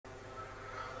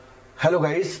Hello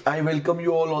guys, I welcome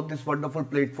you all on this wonderful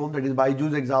platform that is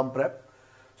BYJU'S exam prep.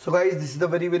 So guys, this is a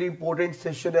very important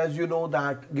session. As you know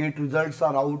that GATE results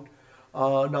are out.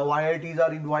 Now IITs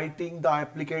are inviting the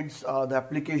applicants, the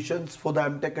applications for the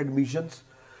MTech admissions.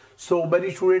 So many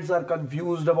students are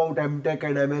confused about MTech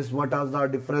and MS. What are the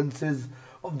differences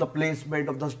of the placement,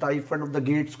 of the stipend, of the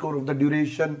GATE score, of the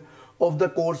duration, of the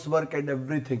coursework and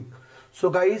everything. So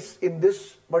guys, in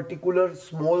this particular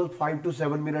small 5 to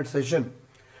 7 minute session,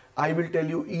 I will tell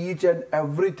you each and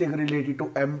everything related to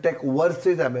MTech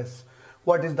versus MS.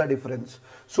 What is the difference?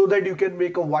 So that you can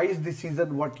make a wise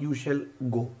decision what you shall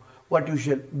go, what you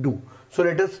shall do. So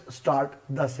let us start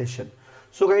the session.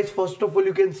 So guys, first of all,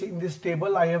 you can see in this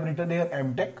table, I have written here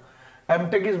MTech.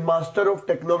 MTech is Master of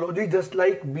Technology, just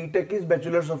like BTech is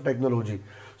Bachelors of Technology.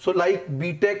 So like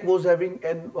BTech was having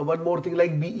one more thing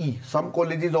like BE. Some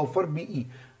colleges offer BE,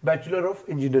 Bachelor of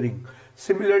Engineering.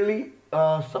 Similarly,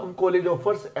 some college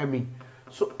offers ME.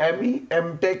 So ME,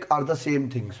 MTech are the same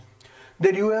things.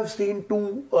 Then you have seen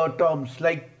two terms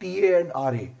like TA and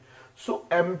RA. So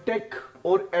MTech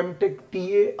or MTech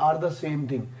TA are the same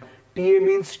thing. TA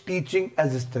means teaching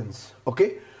assistants.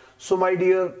 Okay. So my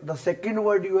dear, the second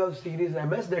word you have seen is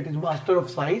MS, that is Master of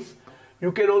Science.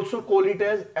 You can also call it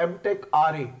as MTech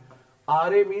RA.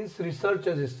 RA means research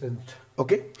assistant.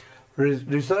 Okay.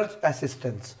 Research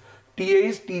assistants. TA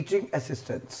is teaching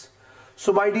assistants.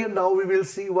 So my dear, now we will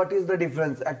see what is the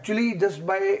difference. Actually, just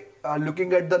by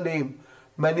looking at the name,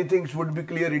 many things would be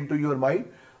clear into your mind.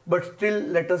 But still,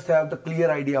 let us have the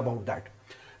clear idea about that.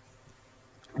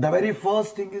 The very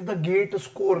first thing is the GATE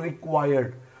score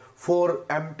required for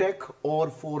MTech or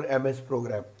for MS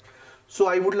program. So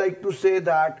I would like to say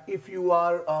that if you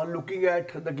are looking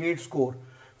at the GATE score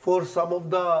for some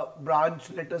of the branch,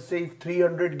 let us say if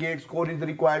 300 GATE score is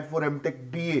required for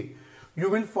MTech BA, you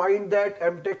will find that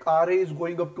MTech RA is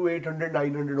going up to 800,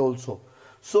 900 also.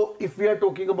 So if we are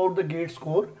talking about the GATE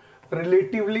score,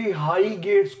 relatively high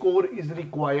GATE score is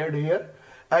required here,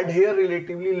 and here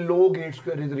relatively low GATE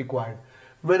score is required.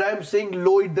 When I am saying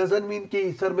low, it doesn't mean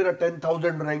कि sir मेरा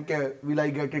 10,000 rank है, will I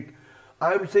get it?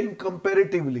 I am saying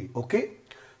comparatively, okay?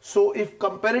 So if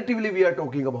comparatively we are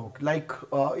talking about, like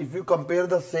if you compare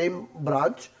the same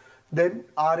branch, then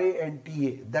RA and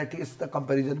TA, that is the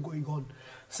comparison going on.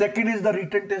 Second is the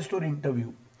written test or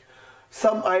interview.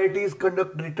 Some IITs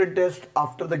conduct written test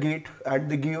after the GATE and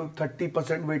they give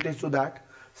 30% weightage to that,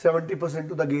 70%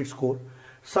 to the GATE score.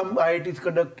 Some IITs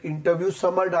conduct interviews,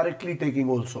 some are directly taking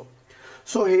also.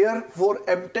 So here for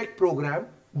MTech program,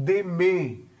 they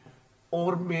may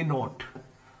or may not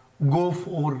go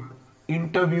for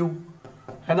interview,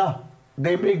 है ना?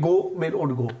 They may go, may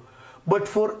not go. But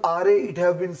for RA, it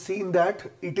has been seen that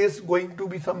it is going to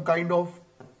be some kind of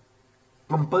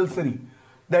compulsory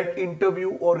that interview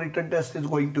or written test is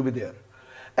going to be there.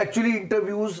 Actually,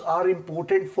 interviews are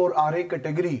important for RA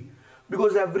category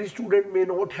because every student may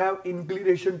not have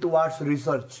inclination towards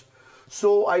research.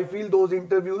 So I feel those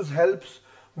interviews helps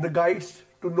the guides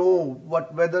to know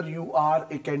whether you are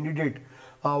a candidate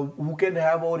who can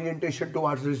have orientation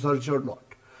towards research or not.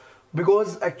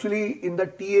 Because actually in the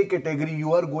TA category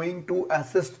you are going to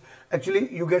assist,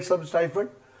 actually you get some stipend.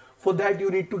 For that you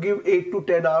need to give 8 to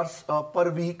 10 hours per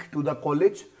week to the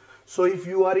college. So if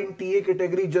you are in TA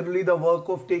category, generally the work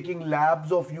of taking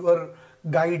labs of your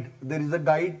guide, there is a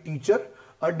guide teacher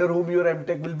under whom your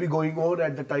MTech will be going on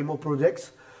at the time of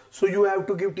projects. So you have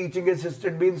to give teaching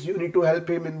assistant, means you need to help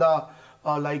him in the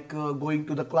going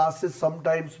to the classes,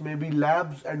 sometimes maybe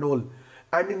labs and all.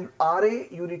 And in RA,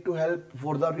 you need to help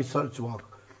for the research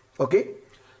work. Okay.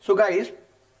 So guys,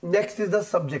 next is the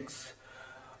subjects.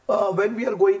 When we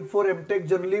are going for MTech,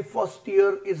 generally first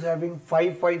year is having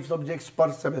 5 subjects per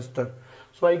semester.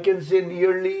 So I can say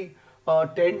nearly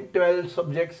 10-12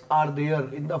 subjects are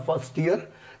there in the first year.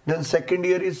 Then second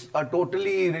year is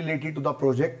totally related to the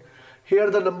project. Here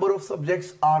the number of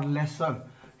subjects are lesser.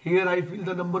 Here I feel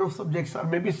the number of subjects are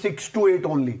maybe 6 to 8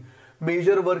 only.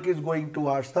 Major work is going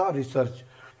towards the research.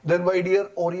 Then my dear,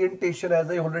 orientation, as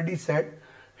I already said,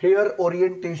 here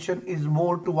orientation is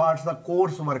more towards the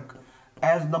coursework.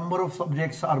 As number of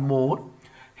subjects are more,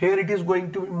 here it is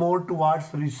going to be more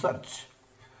towards research.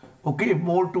 Okay,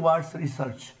 more towards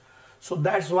research. So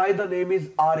that's why the name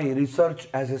is RA, Research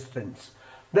Assistants.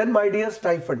 Then my dear,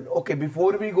 stipend. Okay,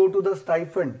 before we go to the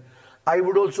stipend, I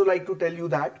would also like to tell you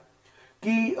that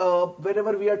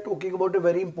whenever we are talking about a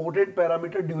very important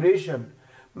parameter, duration,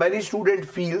 many student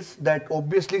feels that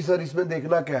obviously sir इसमें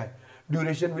देखना क्या है,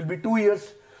 duration will be 2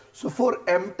 years. So for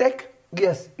MTech,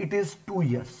 yes, it is 2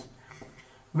 years.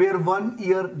 Where 1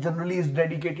 year generally is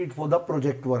dedicated for the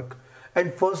project work,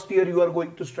 and first year you are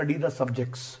going to study the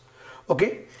subjects.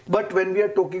 Okay, but when we are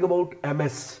talking about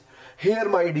MS, here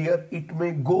my dear, it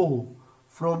may go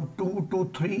from 2 to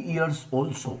 3 years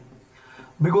also,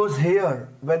 because here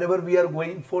whenever we are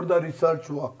going for the research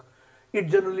work, it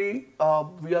generally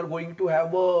we are going to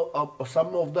have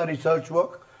some of the research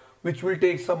work which will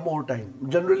take some more time.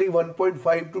 Generally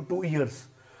 1.5 to 2 years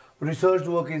research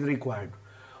work is required.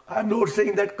 I'm not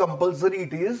saying that compulsory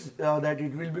it is, that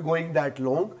it will be going that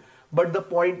long, but the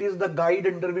point is the guide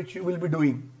under which you will be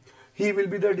doing, he will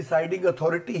be the deciding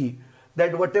authority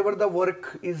that whatever the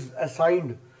work is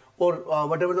assigned or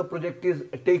whatever the project is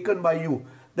taken by you,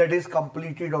 that is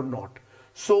completed or not.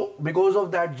 So because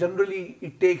of that, generally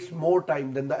it takes more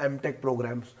time than the MTech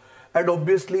programs. And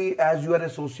obviously, as you are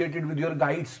associated with your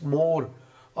guides more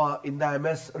in the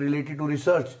MS related to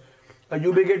research,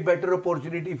 you may get better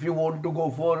opportunity if you want to go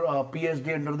for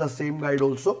PhD under the same guide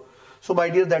also. So my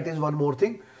dear, that is one more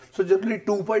thing. So generally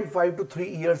 2.5 to 3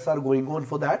 years are going on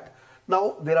for that.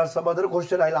 Now there are some other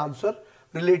questions I'll answer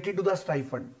related to the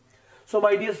stipend. So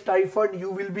my dear, stipend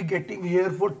you will be getting here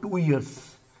for 2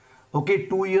 years. Okay,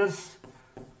 2 years,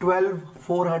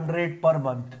 12,400 per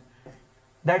month.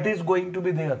 That is going to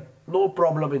be there. No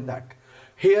problem in that.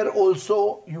 Here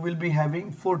also you will be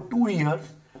having for 2 years,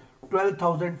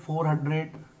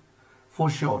 12,400 for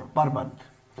sure per month.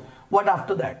 What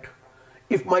after that?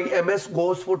 If my MS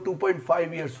goes for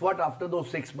 2.5 years, what after those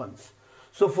 6 months?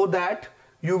 So for that,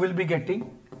 you will be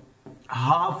getting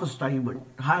half stipend,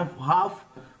 half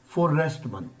for rest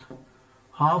month,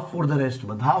 half for the rest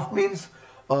month. Half means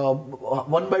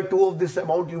 1/2 of this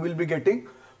amount you will be getting.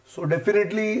 So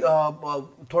definitely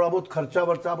थोड़ा बहुत खर्चा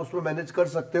वर्चा आप उसमें manage कर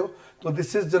सकते हो. So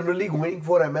this is generally going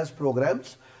for MS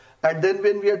programs. And then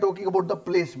when we are talking about the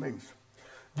placements,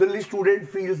 generally student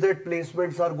feels that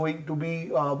placements are going to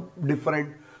be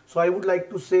different. So I would like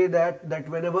to say that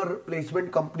whenever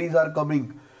placement companies are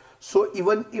coming, so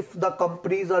even if the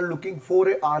companies are looking for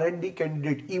a R&D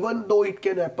candidate, even though it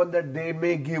can happen that they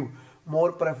may give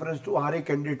more preference to RA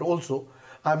candidate also,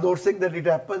 I'm not saying that it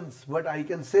happens, but I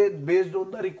can say based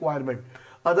on the requirement.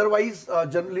 Otherwise,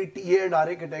 generally TA and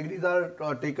RA categories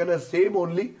are taken as same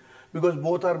only because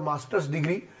both are master's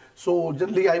degree. So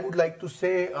generally I would like to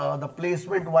say the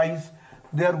placement wise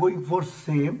they are going for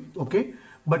same, okay.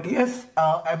 But yes,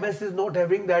 MS is not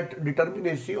having that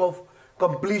determination of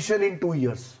completion in 2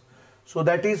 years. So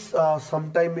that is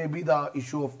sometime maybe the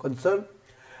issue of concern.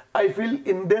 I feel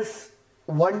in this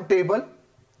one table,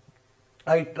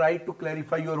 I try to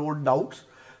clarify your own doubts.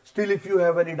 Still, if you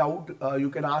have any doubt, you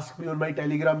can ask me on my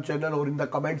Telegram channel or in the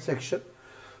comment section.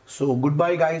 So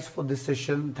goodbye guys for this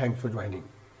session. Thanks for joining.